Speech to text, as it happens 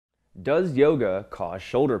Does yoga cause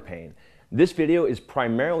shoulder pain? This video is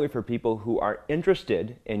primarily for people who are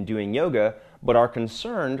interested in doing yoga but are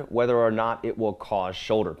concerned whether or not it will cause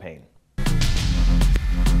shoulder pain.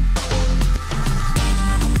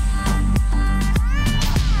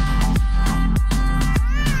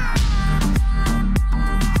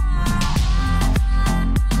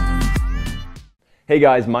 Hey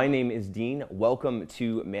guys, my name is Dean. Welcome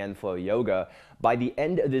to ManFlow Yoga. By the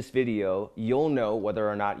end of this video, you'll know whether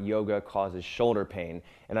or not yoga causes shoulder pain,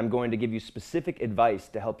 and I'm going to give you specific advice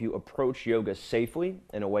to help you approach yoga safely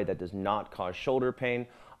in a way that does not cause shoulder pain.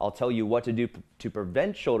 I'll tell you what to do to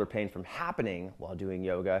prevent shoulder pain from happening while doing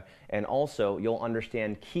yoga, and also you'll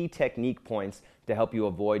understand key technique points to help you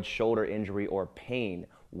avoid shoulder injury or pain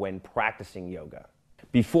when practicing yoga.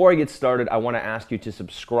 Before I get started, I want to ask you to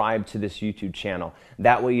subscribe to this YouTube channel.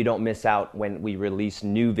 That way you don't miss out when we release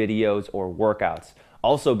new videos or workouts.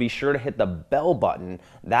 Also, be sure to hit the bell button.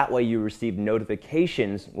 That way you receive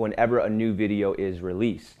notifications whenever a new video is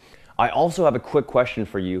released. I also have a quick question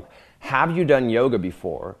for you. Have you done yoga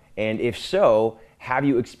before? And if so, have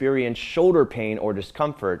you experienced shoulder pain or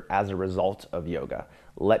discomfort as a result of yoga?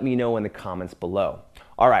 Let me know in the comments below.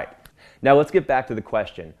 All right, now let's get back to the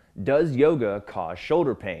question. Does yoga cause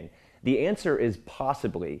shoulder pain? The answer is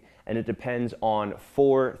possibly, and it depends on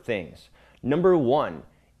four things. Number one,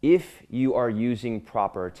 if you are using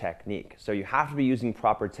proper technique. So you have to be using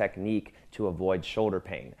proper technique to avoid shoulder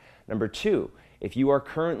pain. Number two, if you are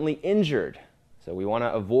currently injured. So we want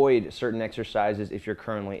to avoid certain exercises if you're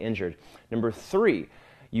currently injured. Number three,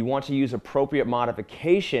 you want to use appropriate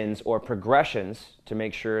modifications or progressions to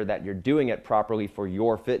make sure that you're doing it properly for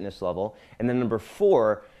your fitness level. And then number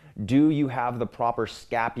four, do you have the proper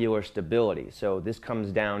scapular stability? So this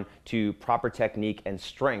comes down to proper technique and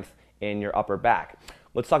strength in your upper back.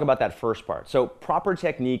 Let's talk about that first part. So proper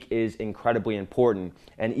technique is incredibly important.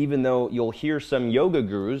 And even though you'll hear some yoga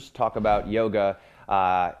gurus talk about yoga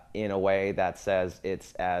in a way that says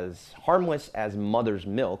it's as harmless as mother's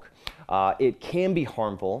milk, it can be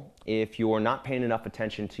harmful if you're not paying enough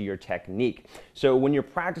attention to your technique. So when you're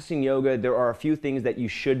practicing yoga, there are a few things that you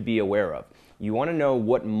should be aware of. You want to know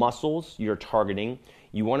what muscles you're targeting.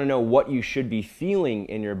 You want to know what you should be feeling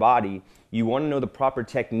in your body. You want to know the proper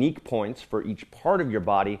technique points for each part of your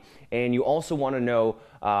body. And you also want to know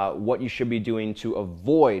what you should be doing to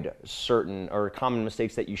avoid certain or common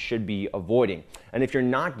mistakes that you should be avoiding. And if you're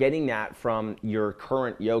not getting that from your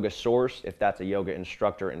current yoga source, if that's a yoga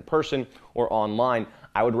instructor in person or online,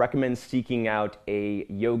 I would recommend seeking out a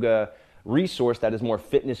yoga resource that is more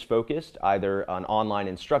fitness focused, either an online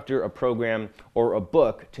instructor, a program, or a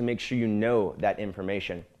book to make sure you know that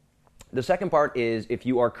information. The second part is if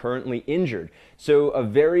you are currently injured. So a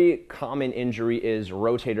very common injury is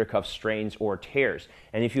rotator cuff strains or tears.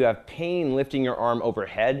 And if you have pain lifting your arm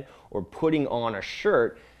overhead or putting on a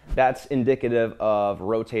shirt, that's indicative of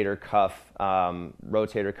rotator cuff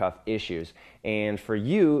issues. And for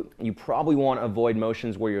you, you probably want to avoid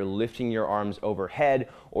motions where you're lifting your arms overhead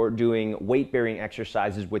or doing weight-bearing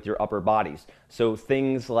exercises with your upper bodies. So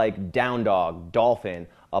things like down dog, dolphin,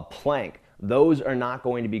 a plank, those are not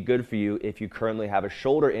going to be good for you if you currently have a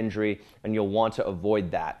shoulder injury, and you'll want to avoid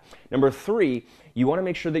that. Number three, you want to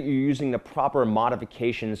make sure that you're using the proper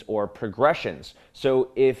modifications or progressions. So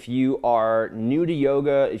if you are new to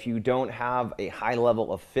yoga, if you don't have a high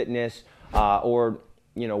level of fitness or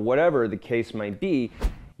whatever the case might be,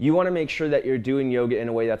 you want to make sure that you're doing yoga in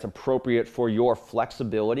a way that's appropriate for your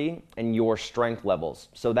flexibility and your strength levels.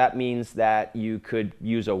 So that means that you could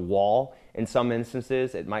use a wall in some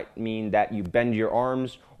instances. It might mean that you bend your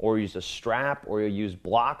arms or use a strap or you use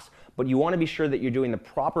blocks, but you want to be sure that you're doing the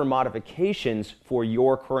proper modifications for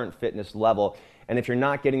your current fitness level. And if you're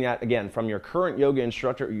not getting that, again, from your current yoga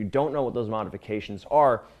instructor, or you don't know what those modifications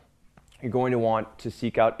are, you're going to want to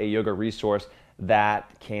seek out a yoga resource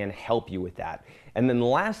that can help you with that. And then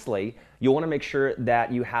lastly, you'll want to make sure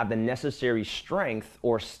that you have the necessary strength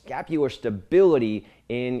or scapular stability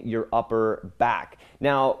in your upper back.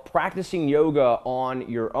 Now, practicing yoga on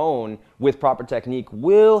your own with proper technique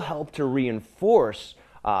will help to reinforce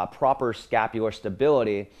proper scapular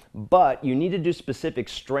stability, but you need to do specific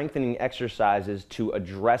strengthening exercises to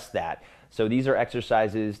address that. So these are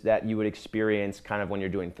exercises that you would experience kind of when you're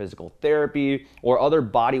doing physical therapy or other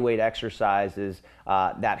body weight exercises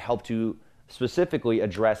that help to specifically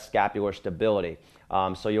address scapular stability.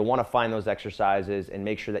 So you'll want to find those exercises and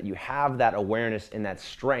make sure that you have that awareness and that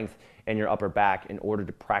strength in your upper back in order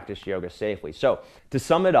to practice yoga safely. So to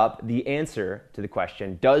sum it up, the answer to the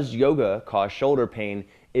question, does yoga cause shoulder pain,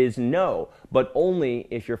 is no, but only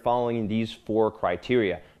if you're following these four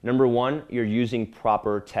criteria. Number one, you're using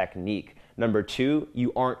proper technique. Number 2,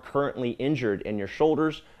 you aren't currently injured in your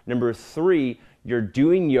shoulders. Number 3, you're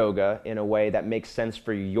doing yoga in a way that makes sense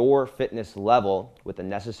for your fitness level with the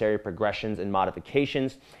necessary progressions and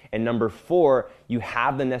modifications. And number 4, you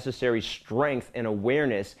have the necessary strength and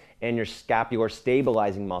awareness in your scapular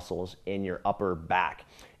stabilizing muscles in your upper back.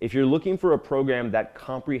 If you're looking for a program that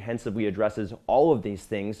comprehensively addresses all of these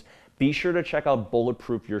things, be sure to check out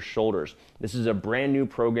Bulletproof Your Shoulders. This is a brand new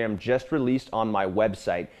program just released on my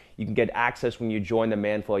website. You can get access when you join the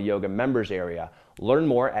Manflow Yoga members area. Learn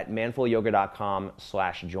more at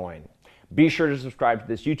manflowyoga.com/join. Be sure to subscribe to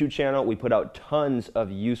this YouTube channel. We put out tons of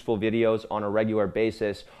useful videos on a regular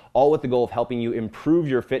basis, all with the goal of helping you improve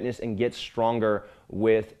your fitness and get stronger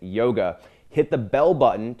with yoga. Hit the bell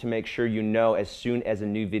button to make sure you know as soon as a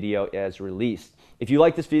new video is released. If you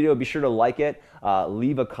like this video, be sure to like it,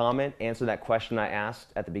 leave a comment, answer that question I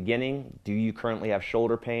asked at the beginning. Do you currently have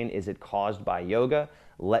shoulder pain? Is it caused by yoga?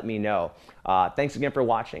 Let me know. Thanks again for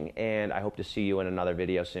watching, and I hope to see you in another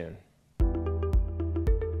video soon.